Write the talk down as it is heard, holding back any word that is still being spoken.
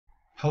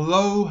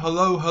Hello,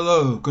 hello,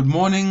 hello. Good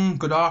morning,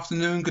 good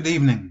afternoon, good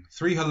evening.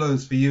 Three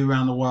hellos for you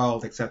around the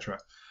world, etc.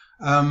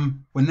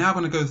 We're now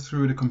going to go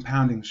through the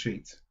compounding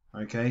sheet.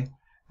 Okay.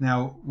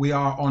 Now we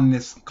are on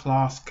this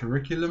class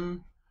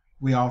curriculum.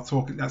 We are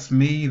talking. That's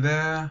me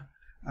there.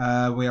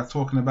 We are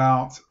talking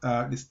about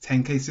this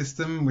TenKei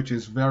system, which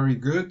is very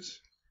good.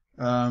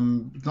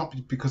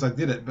 Not because I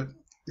did it, but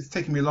it's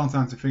taken me a long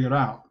time to figure it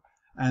out,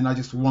 and I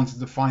just wanted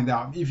to find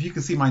out. If you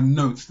can see my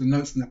notes, the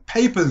notes and the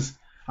papers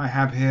I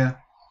have here.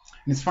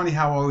 And it's funny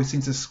how I always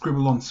seem to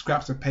scribble on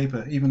scraps of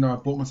paper, even though I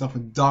bought myself a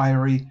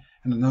diary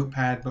and a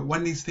notepad. But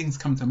when these things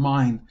come to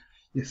mind,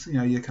 yes,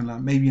 you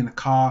can maybe in a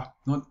car.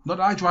 Not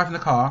that I drive in a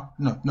car.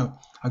 No,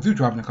 I do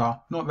drive in a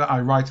car. Not that I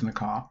write in a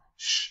car.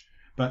 Shh.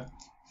 But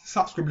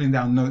start scribbling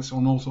down notes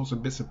on all sorts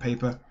of bits of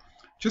paper.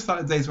 Just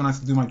like the days when I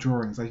used to do my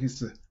drawings, I used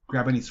to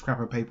grab any scrap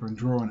of paper and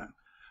draw on it.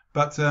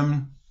 But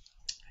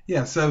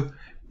yeah, so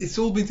it's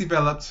all been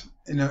developed.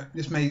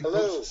 This may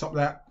stop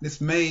that.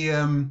 This may.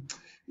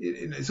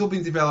 It's all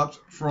been developed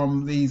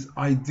from these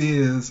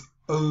ideas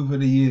over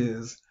the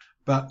years.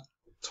 But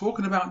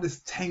talking about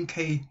this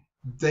 10K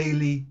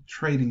daily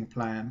trading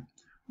plan,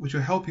 which will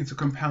help you to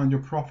compound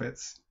your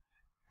profits,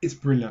 it's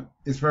brilliant.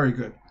 It's very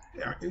good.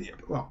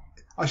 Well,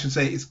 I should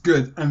say it's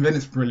good and then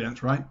it's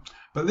brilliant, right?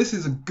 But this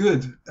is a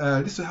good.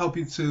 This will help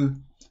you to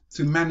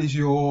manage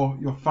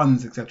your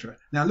funds, etc.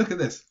 Now look at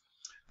this.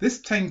 This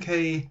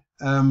 10K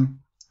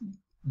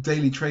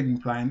daily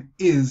trading plan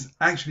is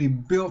actually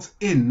built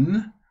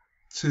in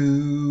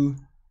to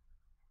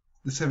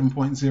the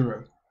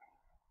 7.0.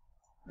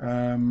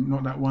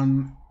 Not that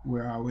one.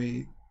 Where are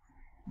we?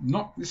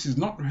 Not. This is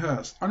not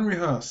rehearsed.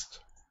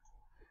 Unrehearsed.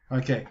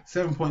 Okay,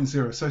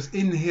 7.0. So it's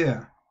in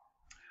here.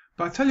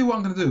 But I tell you what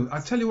I'm going to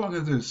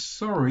do.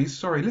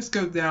 Sorry. Let's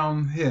go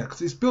down here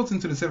because it's built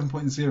into the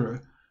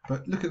 7.0.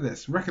 But look at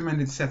this.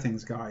 Recommended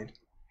settings guide.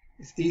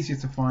 It's easier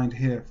to find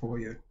here for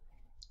you.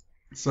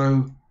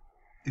 So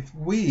if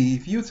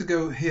you were to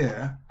go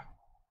here,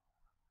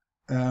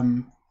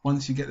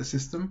 once you get the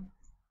system,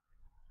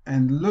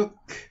 and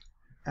look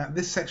at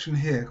this section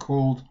here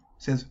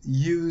says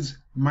use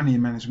money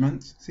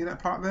management. See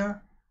that part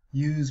there?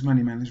 Use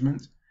money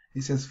management.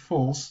 It says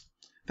false.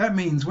 That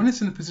means when it's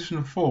in a position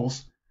of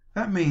false,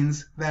 that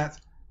means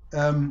that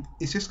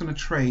it's just going to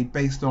trade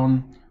based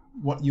on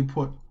what you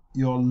put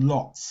your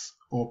lots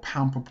or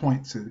pound per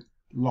point to.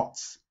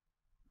 Lots,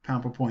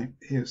 pound per point.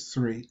 Here's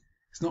 3.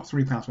 It's not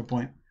 £3 per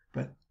point,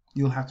 but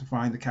you'll have to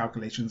find the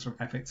calculations from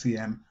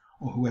FXCM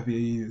or whoever you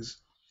use.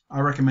 I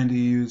recommend to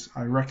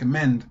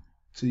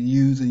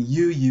use and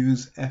you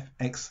use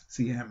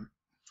FXCM.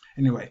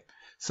 Anyway,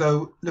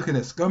 so look at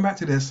this. Going back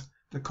to this,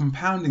 the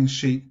compounding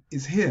sheet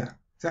is here.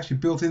 It's actually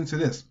built into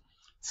this.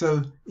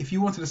 So if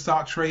you wanted to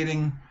start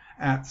trading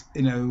at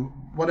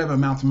whatever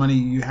amount of money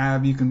you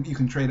have, you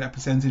can trade at a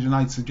percentage, and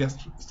I'd suggest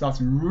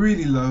starting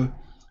really low,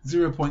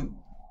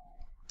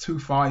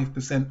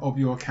 0.25% of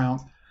your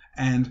account.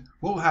 And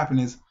what will happen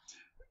is,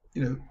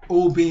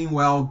 all being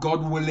well,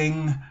 God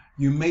willing,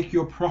 you make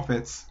your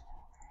profits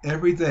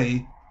every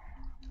day.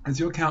 As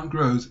your account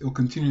grows, it will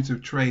continue to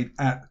trade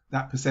at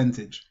that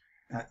percentage,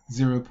 at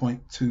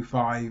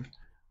 0.25%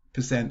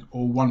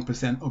 or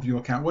 1% of your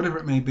account, whatever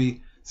it may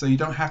be. So you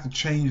don't have to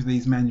change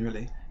these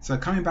manually. So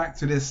coming back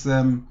to this,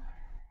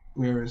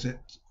 where is it?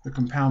 The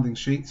compounding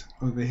sheet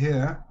over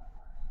here.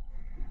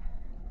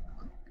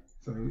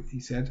 So he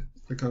said,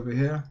 click over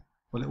here.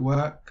 Will it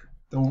work?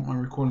 Don't want my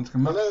recording to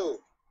come up. Hello.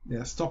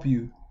 Yeah, stop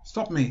me.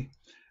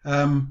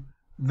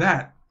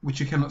 That which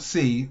you cannot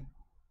see,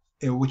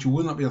 which you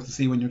will not be able to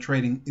see when you're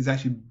trading, is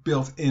actually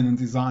built in and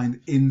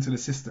designed into the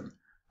system.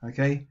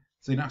 Okay,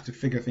 so you don't have to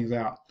figure things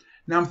out.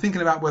 Now I'm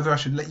thinking about whether I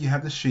should let you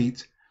have the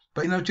sheet,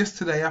 but just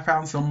today I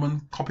found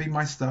someone copying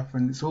my stuff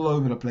and it's all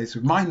over the place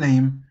with my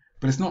name,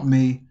 but it's not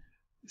me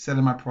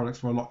selling my products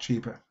for a lot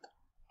cheaper.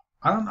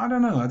 I don't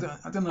know. I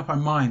don't know if I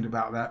mind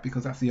about that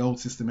because that's the old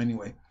system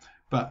anyway.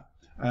 But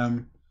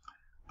I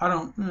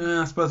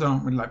suppose I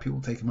don't really like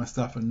people taking my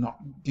stuff and not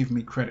giving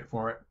me credit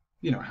for it.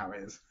 You know how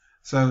it is.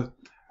 So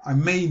I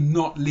may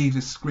not leave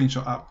this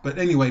screenshot up, but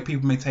anyway,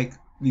 people may take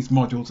these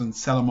modules and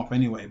sell them off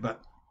anyway,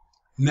 but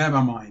never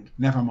mind.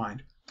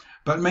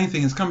 But the main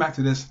thing is, come back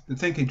to this, the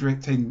 10K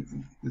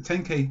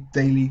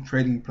daily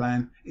trading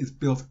plan is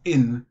built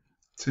in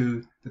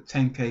to the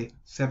 10K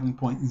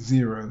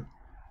 7.0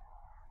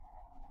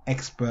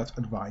 expert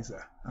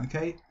advisor.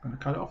 Okay, I'm going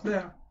to cut it off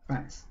there.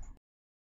 Thanks.